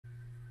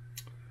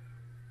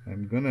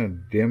I'm going to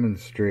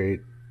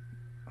demonstrate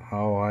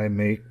how I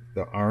make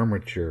the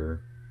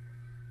armature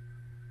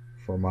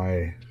for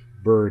my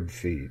bird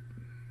feet.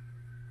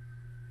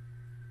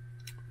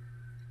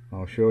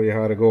 I'll show you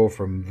how to go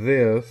from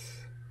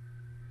this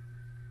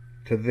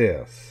to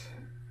this.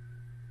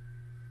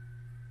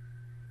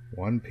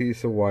 One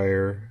piece of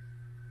wire,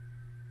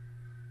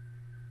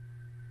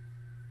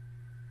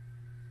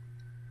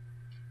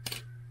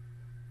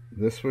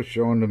 this was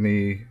shown to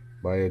me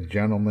by a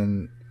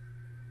gentleman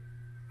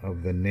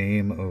of the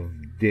name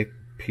of Dick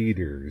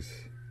Peters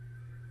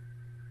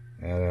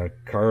at a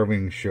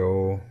carving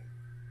show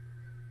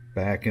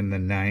back in the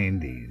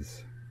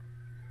 90s.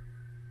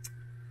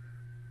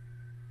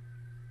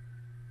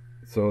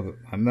 So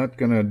I'm not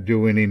going to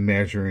do any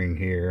measuring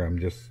here.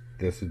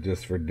 This is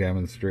just for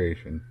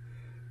demonstration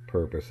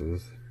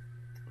purposes.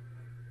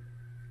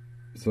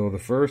 So the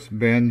first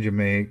bend you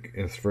make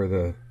is for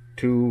the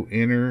two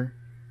inner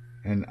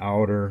and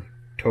outer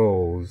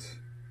toes.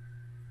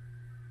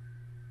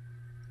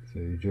 So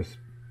you just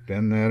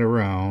bend that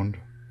around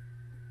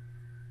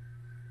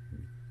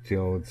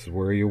till it's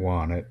where you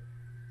want it.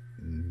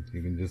 And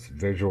you can just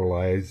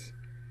visualize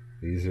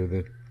these are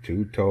the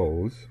two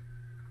toes.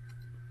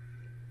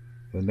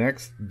 The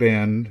next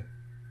bend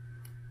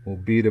will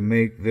be to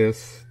make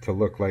this to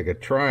look like a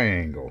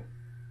triangle.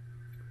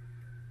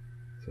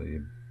 So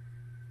you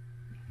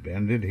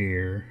bend it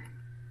here.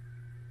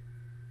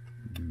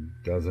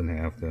 Doesn't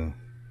have to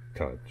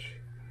touch.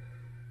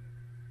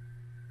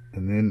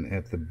 And then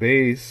at the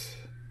base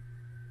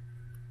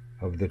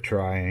of the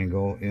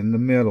triangle in the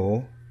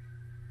middle,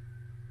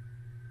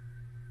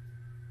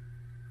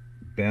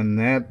 bend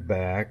that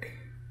back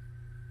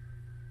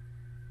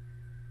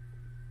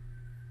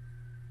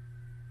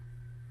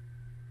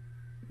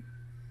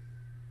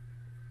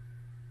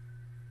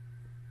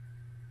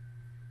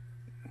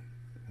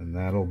and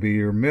that'll be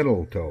your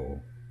middle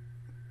toe.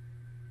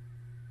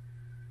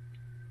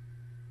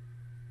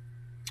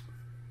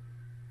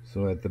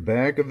 So at the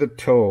back of the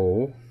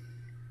toe,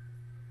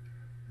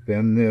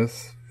 bend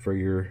this for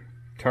your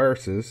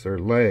tarsus or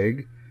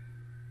leg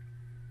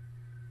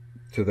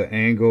to the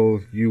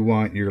angle you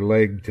want your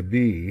leg to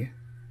be.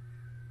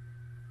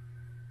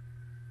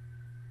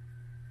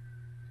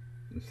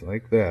 Just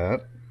like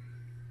that.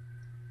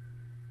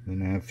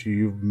 And after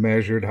you've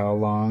measured how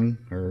long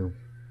or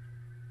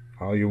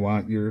how you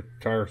want your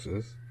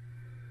tarsus,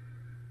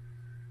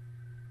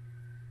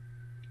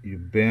 you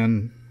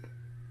bend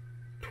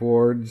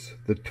towards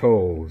the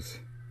toes,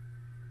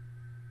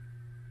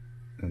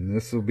 and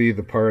this will be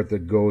the part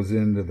that goes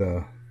into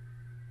the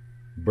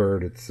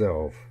bird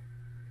itself,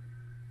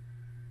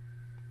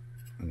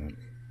 and it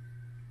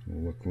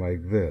will look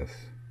like this.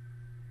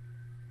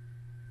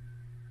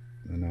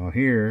 And now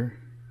here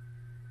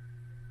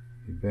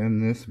you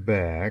bend this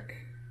back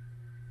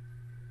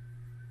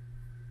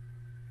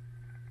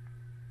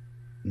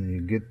and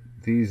you get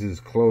these as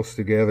close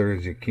together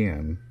as you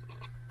can.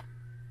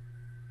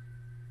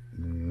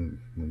 And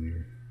when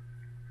you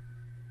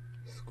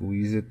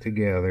squeeze it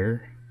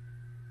together,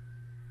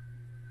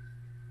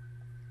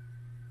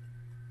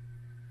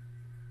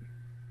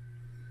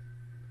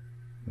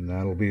 and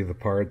that'll be the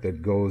part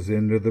that goes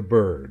into the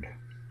bird.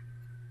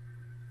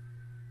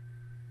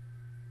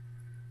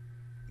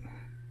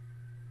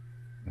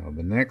 Now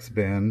the next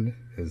bend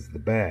is the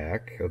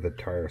back of the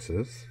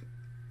tarsus.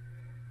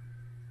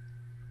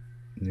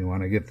 And you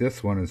want to get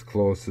this one as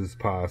close as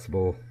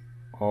possible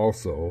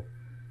also,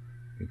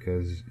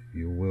 because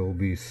you will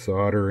be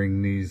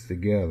soldering these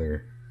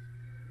together.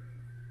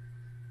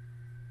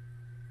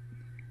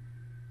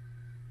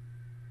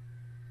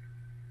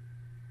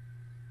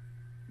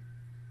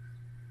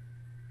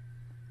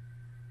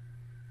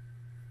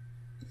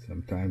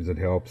 Sometimes it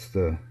helps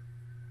to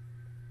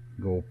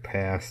go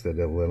past it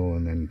a little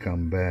and then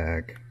come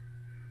back.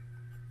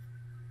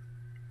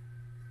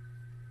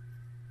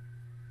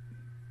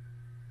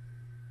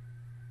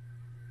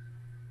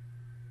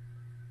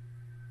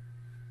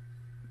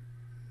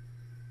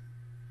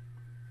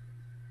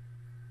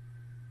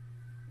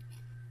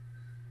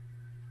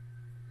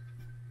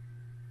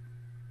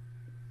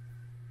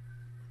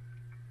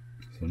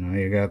 So now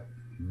you got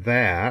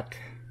that.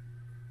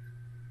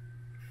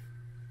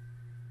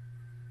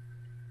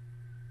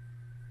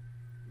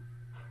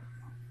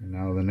 And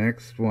now the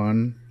next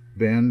one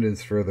bend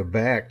is for the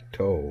back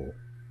toe.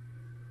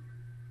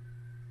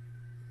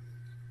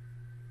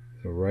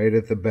 So right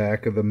at the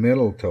back of the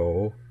middle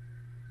toe,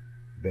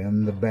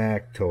 bend the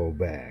back toe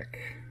back.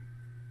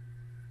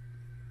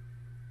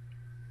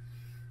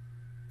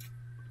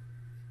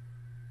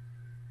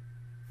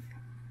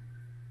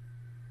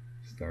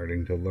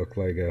 Starting to look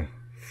like a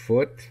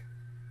foot.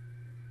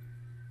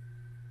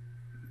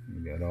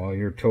 You got all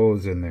your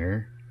toes in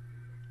there.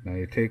 Now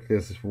you take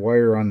this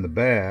wire on the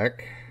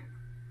back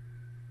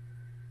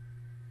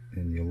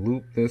and you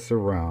loop this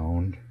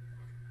around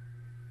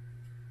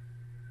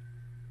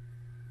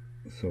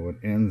so it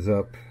ends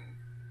up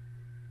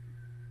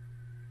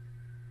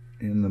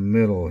in the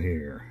middle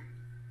here.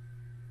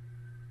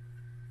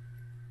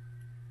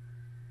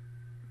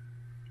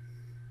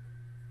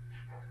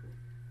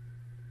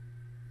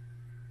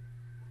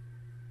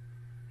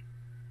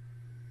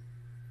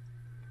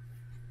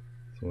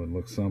 So it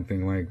looks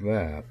something like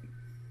that.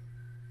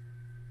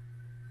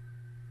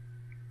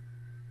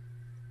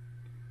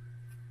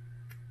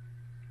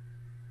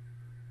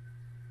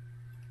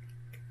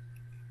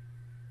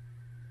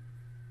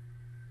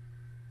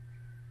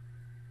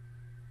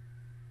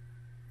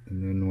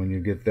 And then when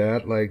you get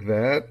that like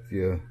that,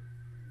 you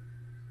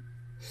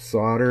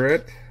solder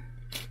it,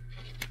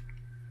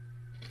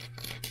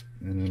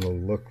 and it'll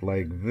look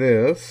like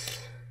this.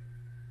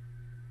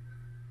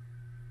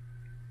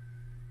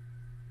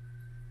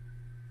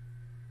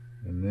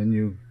 And then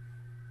you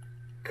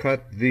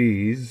cut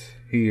these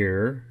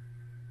here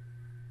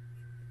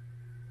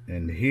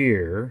and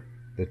here,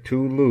 the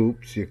two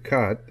loops you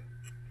cut,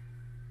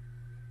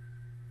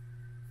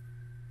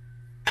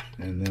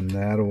 and then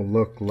that'll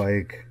look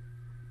like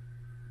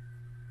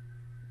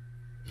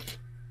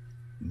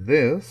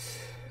this.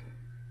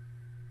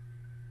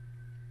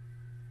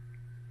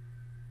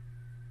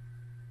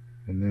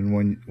 And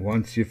then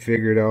once you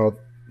figured out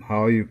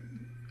how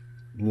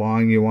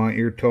long you want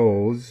your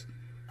toes,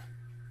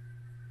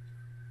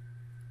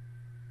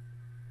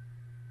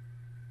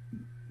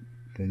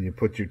 then you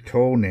put your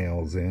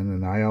toenails in,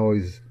 and I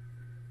always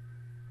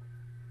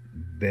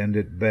bend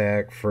it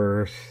back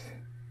first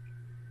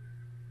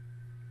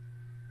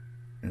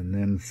and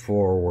then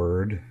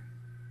forward.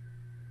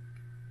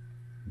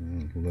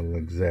 A little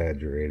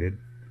exaggerated.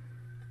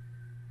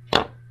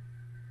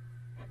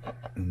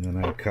 And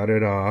then I cut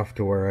it off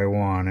to where I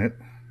want it.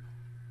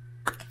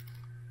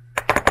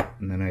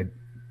 And then I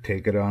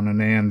take it on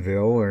an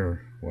anvil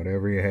or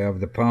whatever you have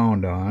the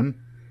pound on,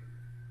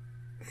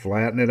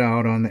 flatten it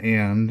out on the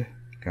end,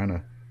 kind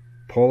of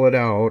pull it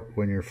out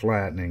when you're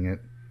flattening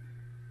it,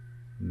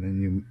 and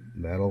then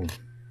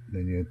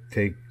you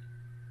take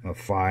a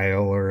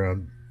file or a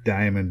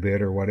diamond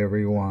bit or whatever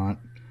you want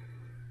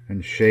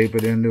and shape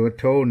it into a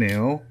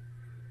toenail,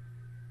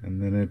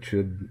 and then it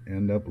should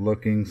end up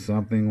looking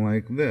something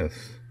like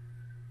this.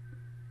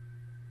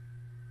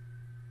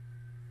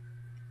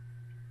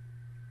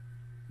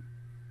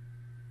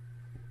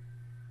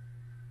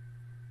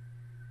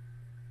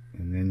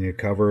 And then you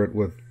cover it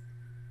with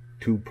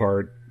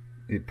 2-part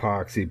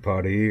epoxy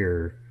putty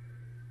or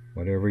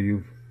whatever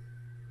you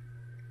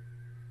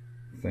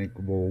think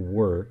will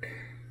work,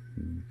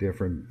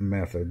 different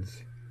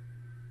methods,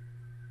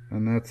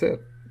 and that's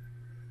it.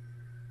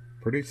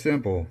 Pretty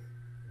simple.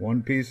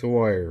 One piece of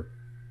wire.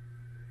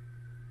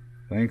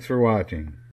 Thanks for watching.